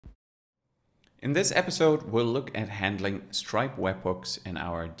In this episode, we'll look at handling Stripe Webhooks in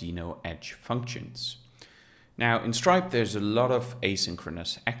our Deno Edge Functions. Now, in Stripe, there's a lot of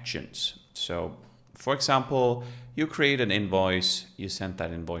asynchronous actions. So, for example, you create an invoice, you send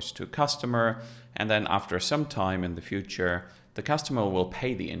that invoice to a customer, and then after some time in the future, the customer will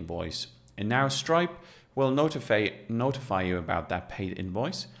pay the invoice. And now Stripe will notify you about that paid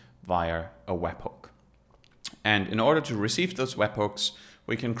invoice via a webhook. And in order to receive those webhooks,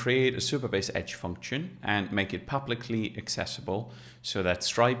 we can create a Supabase Edge function and make it publicly accessible so that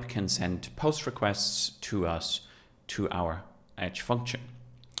Stripe can send post requests to us to our Edge function.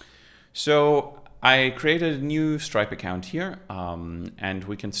 So I created a new Stripe account here, and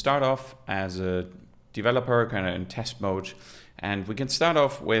we can start off as a developer kind of in test mode, and we can start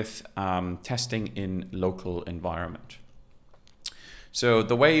off with testing in local environment. So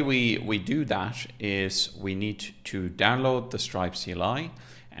the way we do that is we need to download the Stripe CLI,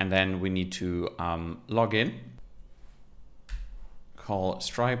 and then we need to log in, call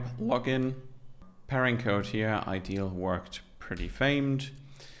Stripe login. Pairing code here, ideal worked pretty famed.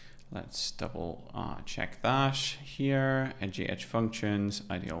 Let's double check that here. Edgy Edge Functions,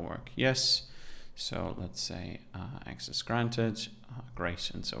 ideal work, yes. So let's say access granted,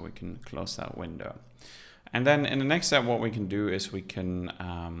 great, and so we can close that window. And then in the next step, what we can do is we can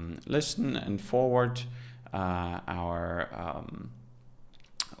listen and forward our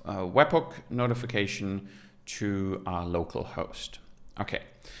webhook notification to our local host. Okay,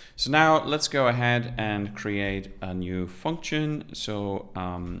 so now let's go ahead and create a new function. So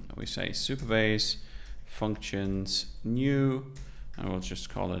we say Supabase Functions new, and we'll just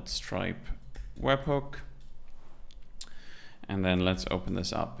call it Stripe Webhook. And then let's open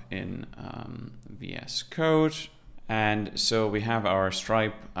this up in VS Code. And so we have our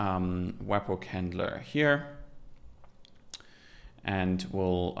Stripe webhook handler here. And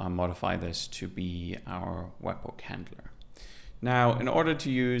we'll modify this to be our webhook handler. Now, in order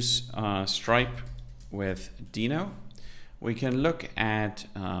to use Stripe with Deno, we can look at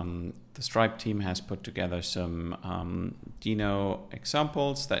the Stripe team has put together some Deno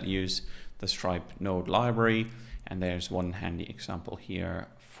examples that use the Stripe node library. And there's one handy example here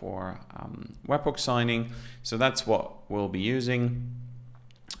for webhook signing. So that's what we'll be using.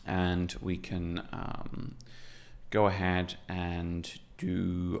 And we can go ahead and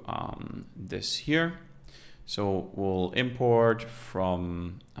do this here. So we'll import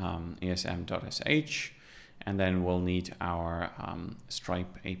from esm.sh, and then we'll need our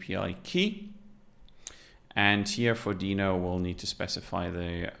Stripe API key. And here for Deno, we'll need to specify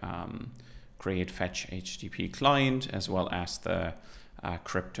the create fetch HTTP client as well as the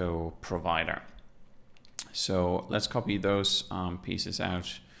crypto provider. So let's copy those pieces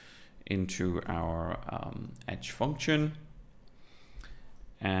out into our Edge function.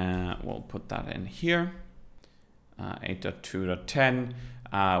 And we'll put that in here, 8.2.10.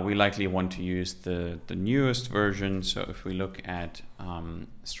 We likely want to use the newest version. So if we look at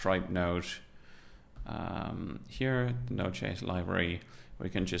Stripe Node here, the Node.js library, we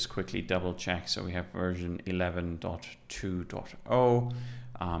can just quickly double check. So we have version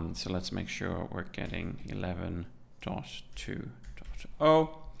 11.2.0. So let's make sure we're getting 11.2.0.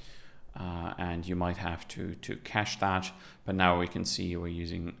 And you might have to cache that, but now we can see we're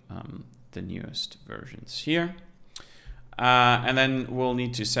using the newest versions here. And then we'll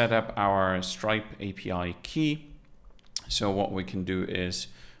need to set up our Stripe API key. So what we can do is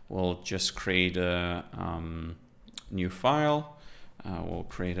we'll just create a new file. We'll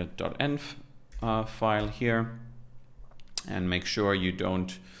create a .env file here, and make sure you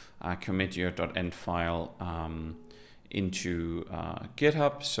don't commit your .env file into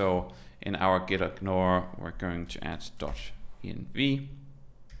GitHub. So in our git ignore, we're going to add .env,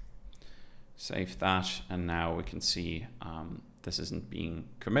 save that, and now we can see this isn't being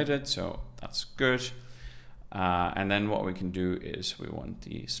committed, so that's good. And then what we can do is we want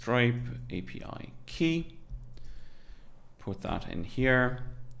the Stripe API key, put that in here,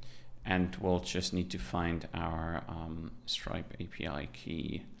 and we'll just need to find our Stripe API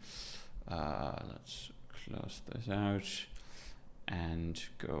key. Let's close this out and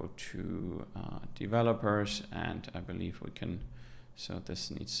go to developers, and I believe we can, so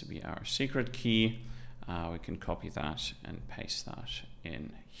this needs to be our secret key. We can copy that and paste that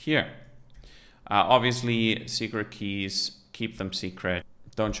in here. Obviously, secret keys, keep them secret.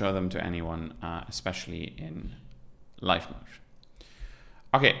 Don't show them to anyone, especially in live mode.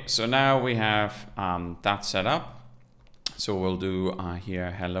 Okay, so now we have that set up. So we'll do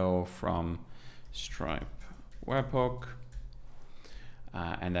here hello from Stripe Webhook,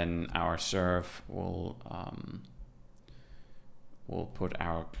 and then our serve will we'll put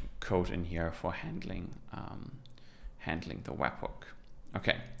our code in here for handling the webhook.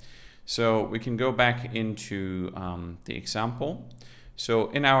 Okay, so we can go back into the example. So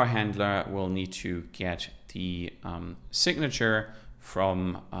in our handler, we'll need to get the signature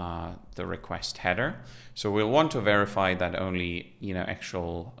from the request header. So we'll want to verify that only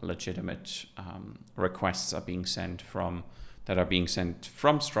actual legitimate requests are being sent from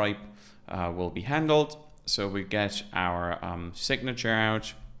Stripe will be handled. So we get our signature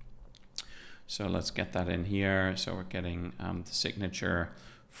out. So let's get that in here. So we're getting the signature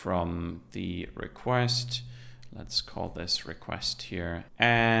from the request. Let's call this request here.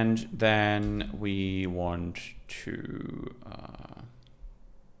 And then we want to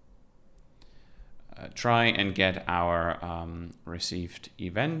try and get our received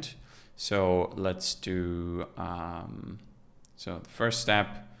event. So let's do, so the first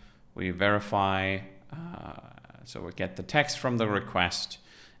step, we verify, so we get the text from the request,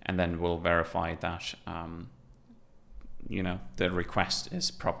 and then we'll verify that the request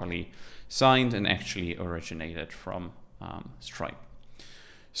is properly signed and actually originated from Stripe.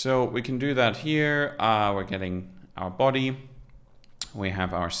 So we can do that here. We're getting our body. We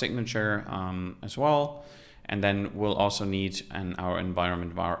have our signature as well. And then we'll also need in our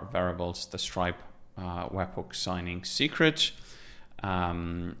environment variables the Stripe Webhook signing secret.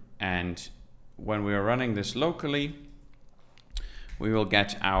 And when we are running this locally, we will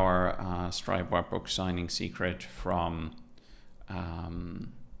get our Stripe Webhook signing secret from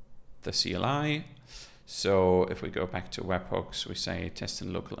the CLI. So if we go back to webhooks, we say test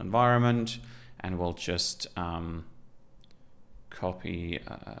in local environment, and we'll just copy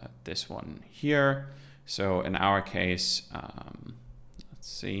this one here. So in our case, let's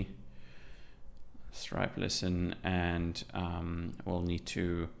see, Stripe listen, and we'll need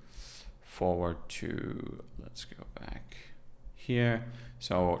to forward to, let's go back here.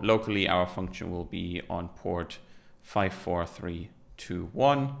 So locally, our function will be on port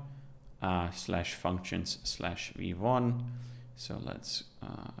 54321 /functions/v1. So let's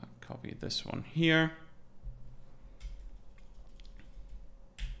copy this one here.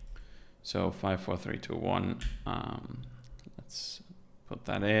 So 54321, let's put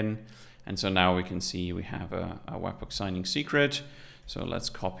that in. And so now we can see we have a webhook signing secret. So let's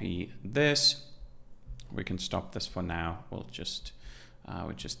copy this. We can stop this for now. We'll just,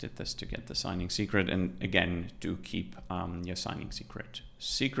 we just did this to get the signing secret. And again, do keep your signing secret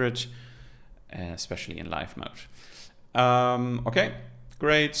secret, especially in live mode. Okay,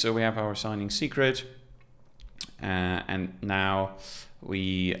 great. So we have our signing secret. And now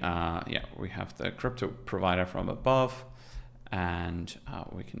we have the crypto provider from above, and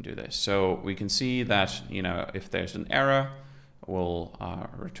we can do this. So we can see that if there's an error, we'll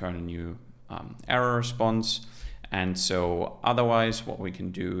return a new error response. And so otherwise, what we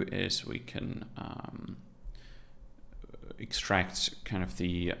can do is we can extract kind of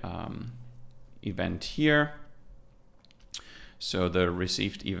the event here. So the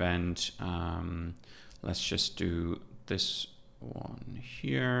received event, let's just do this one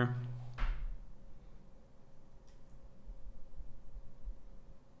here.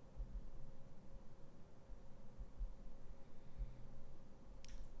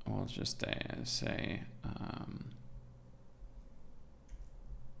 I'll just say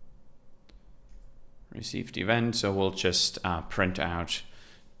received event. So we'll just print out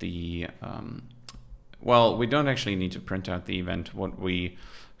the, well, we don't actually need to print out the event. What we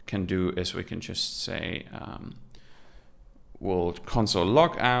can do is we can just say, we'll console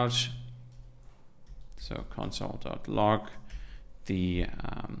log out. So console.log the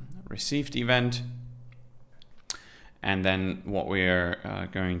received event. And then what we're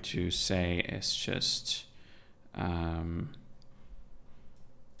going to say is just,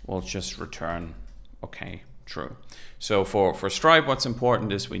 we'll just return, okay, true. So for Stripe, what's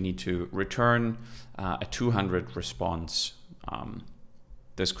important is we need to return a 200 response.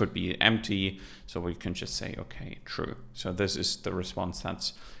 This could be empty, so we can just say, okay, true. So this is the response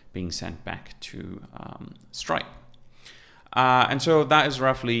that's being sent back to Stripe. And so that is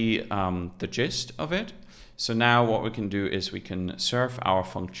roughly the gist of it. So now what we can do is we can serve our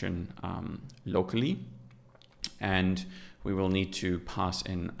function locally, and we will need to pass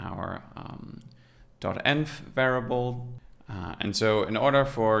in our .env variable. And so in order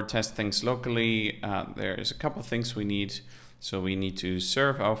for test things locally, there is a couple of things we need. So we need to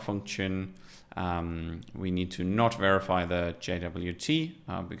serve our function. We need to not verify the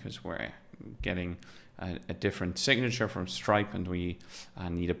JWT because we're getting a different signature from Stripe, and we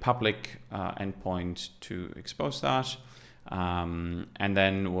need a public endpoint to expose that. And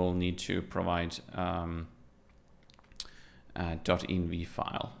then we'll need to provide .env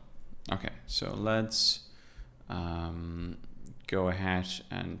file. Okay, so let's go ahead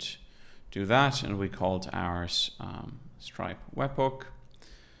and do that, and we called ours Stripe Webhook.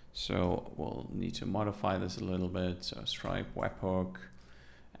 So we'll need to modify this a little bit. So Stripe Webhook,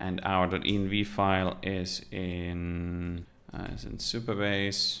 and our .env file is in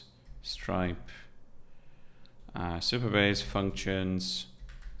Supabase, Stripe, Supabase Functions,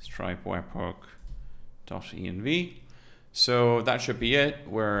 Stripe Webhook .env. So that should be it.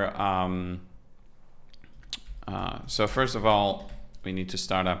 So first of all, we need to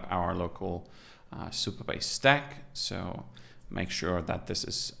start up our local Supabase stack. So make sure that this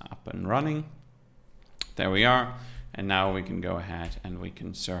is up and running. There we are. And now we can go ahead and we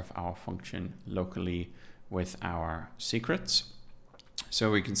can serve our function locally with our secrets.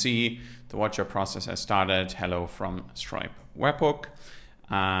 So we can see the watcher process has started. Hello from Stripe Webhook.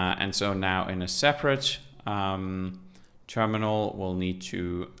 And so now in a separate terminal, we'll need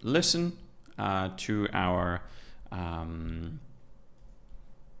to listen to our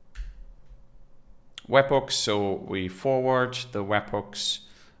webhooks. So we forward the webhooks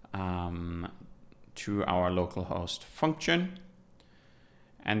to our localhost function.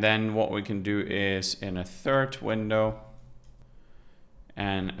 And then what we can do is in a third window,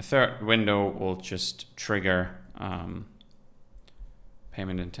 and a third window will just trigger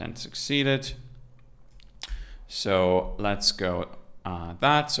payment intent succeeded. So let's go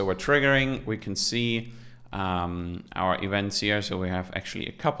that. So we're triggering, we can see our events here. So we have actually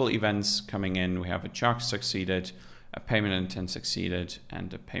a couple events coming in. We have a charge succeeded, a payment intent succeeded,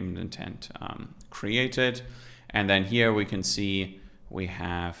 and a payment intent created. And then here we can see we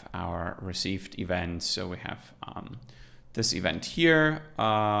have our received events. So we have this event here.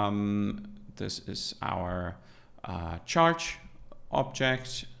 This is our charge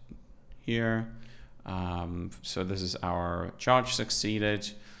object here. So this is our charge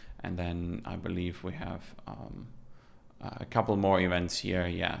succeeded. And then I believe we have a couple more events here.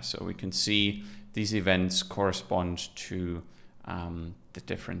 Yeah, so we can see these events correspond to the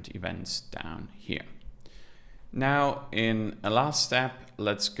different events down here. Now, in a last step,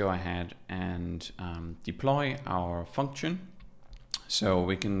 let's go ahead and deploy our function. So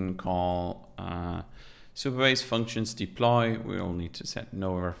we can call Supabase Functions deploy. We'll need to set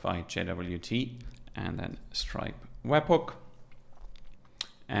no verified JWT and then Stripe Webhook.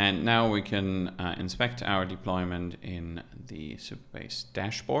 And now we can inspect our deployment in the Supabase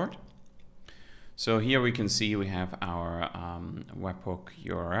dashboard. So here we can see we have our webhook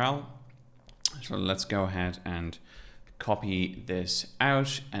URL. So let's go ahead and copy this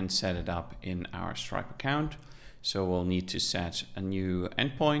out and set it up in our Stripe account. So we'll need to set a new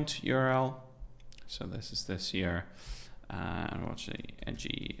endpoint URL. So this is this here, and we'll say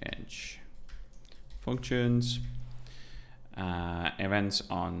Edgy Edge Functions. Events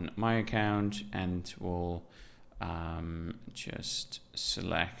on my account, and we'll just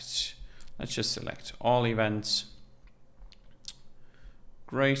select, let's just select all events.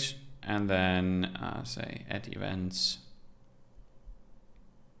 Great. And then say add events.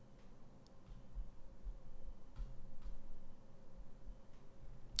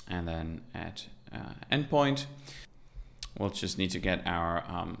 And then add endpoint. We'll just need to get our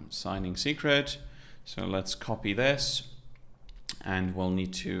signing secret. So let's copy this, and we'll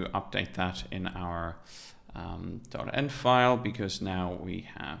need to update that in our .env file, because now we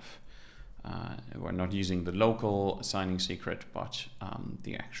have we're not using the local signing secret, but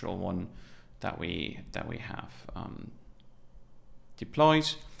the actual one that we have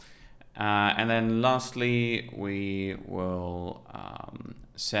deployed. And then lastly, we will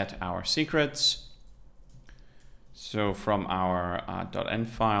set our secrets. So from our .env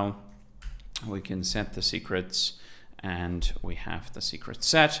file, we can set the secrets, and we have the secret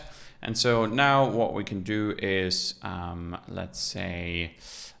set. And so now what we can do is, let's say,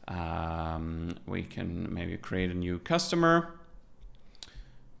 we can maybe create a new customer,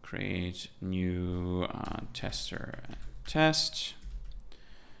 create new tester test,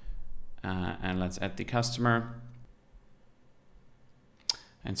 and let's add the customer.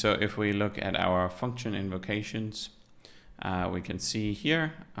 And so if we look at our function invocations, we can see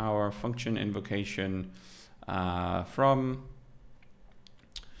here our function invocation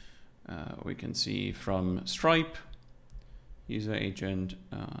we can see from Stripe, user agent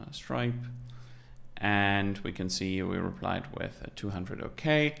Stripe, and we can see we replied with a 200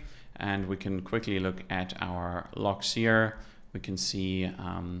 OK, and we can quickly look at our logs here. We can see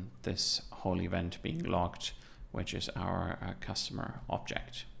this whole event being logged, which is our customer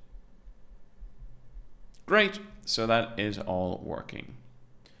object. Great, so that is all working.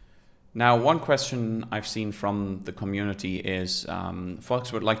 Now, one question I've seen from the community is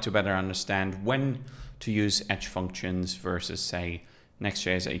folks would like to better understand when to use Edge Functions versus, say,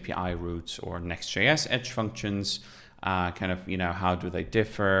 Next.js API routes or Next.js Edge Functions. Kind of, how do they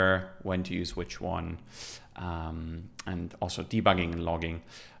differ, when to use which one, and also debugging and logging.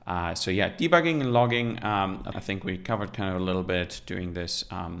 So yeah, debugging and logging, I think we covered kind of a little bit doing this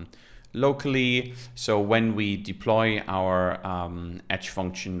locally. So when we deploy our Edge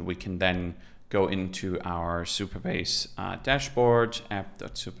function, we can then go into our Supabase dashboard,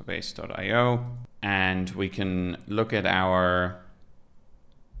 app.supabase.io, and we can look at our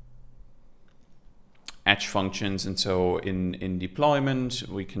Edge functions. And so in deployment,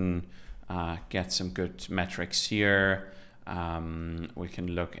 we can get some good metrics here. We can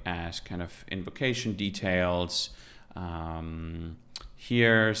look at kind of invocation details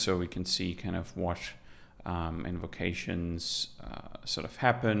here, so we can see kind of what invocations sort of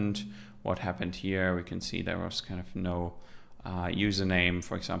happened, what happened here. We can see there was kind of no username,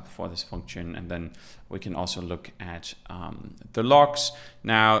 for example, for this function. And then we can also look at the logs.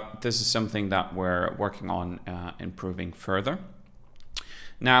 Now, this is something that we're working on improving further.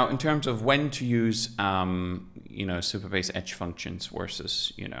 Now, in terms of when to use, Supabase Edge Functions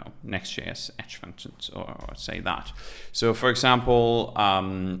versus, Next.js Edge Functions, or say that. So, for example,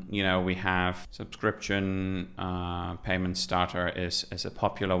 we have subscription payment starter is a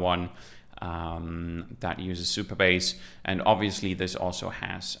popular one that uses Supabase, and obviously this also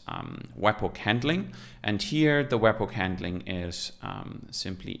has webhook handling. And here the webhook handling is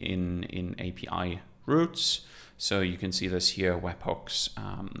simply in API routes. So you can see this here, webhooks.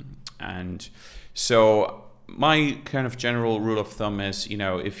 And so my kind of general rule of thumb is,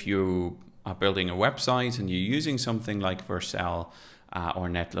 if you are building a website and you're using something like Vercel or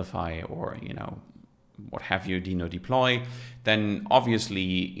Netlify or, what have you, Deno deploy, then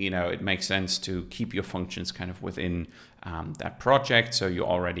obviously, it makes sense to keep your functions kind of within that project. So you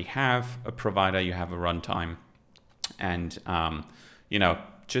already have a provider, you have a runtime, and,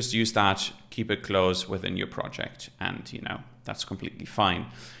 just use that, keep it close within your project, and that's completely fine.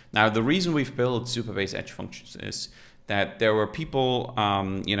 Now, the reason we've built Supabase Edge Functions is that there were people,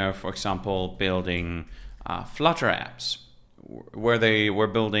 for example, building Flutter apps, where they were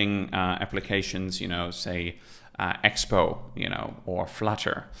building applications, say Expo, or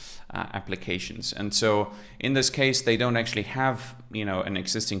Flutter applications. And so in this case, they don't actually have, an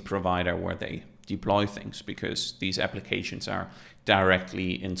existing provider where they deploy things, because these applications are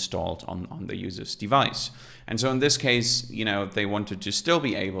directly installed on the user's device. And so in this case, they wanted to still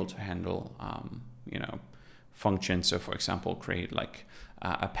be able to handle, functions. So for example, create like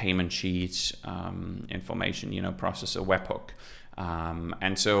a payment sheet, information, process a webhook.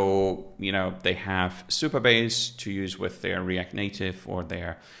 And so, they have Supabase to use with their React Native or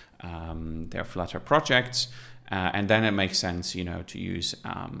their Flutter projects. And then it makes sense, to use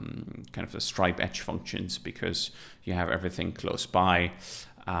kind of the Stripe Edge Functions, because you have everything close by.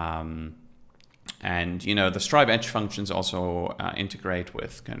 And, the Stripe Edge Functions also integrate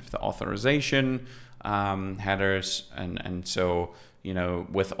with kind of the authorization headers. And so,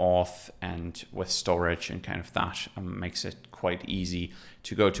 with auth and with storage and kind of that makes it quite easy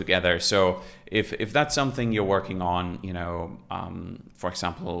to go together. So if that's something you're working on, for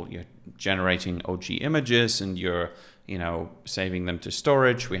example, you're generating OG images and you're, saving them to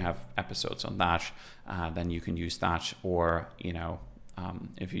storage, we have episodes on that, then you can use that. Or,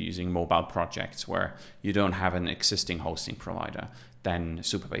 if you're using mobile projects where you don't have an existing hosting provider, then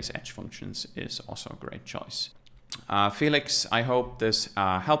Supabase Edge Functions is also a great choice. Felix, I hope this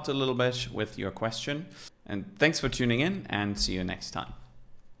helped a little bit with your question. And thanks for tuning in, and see you next time.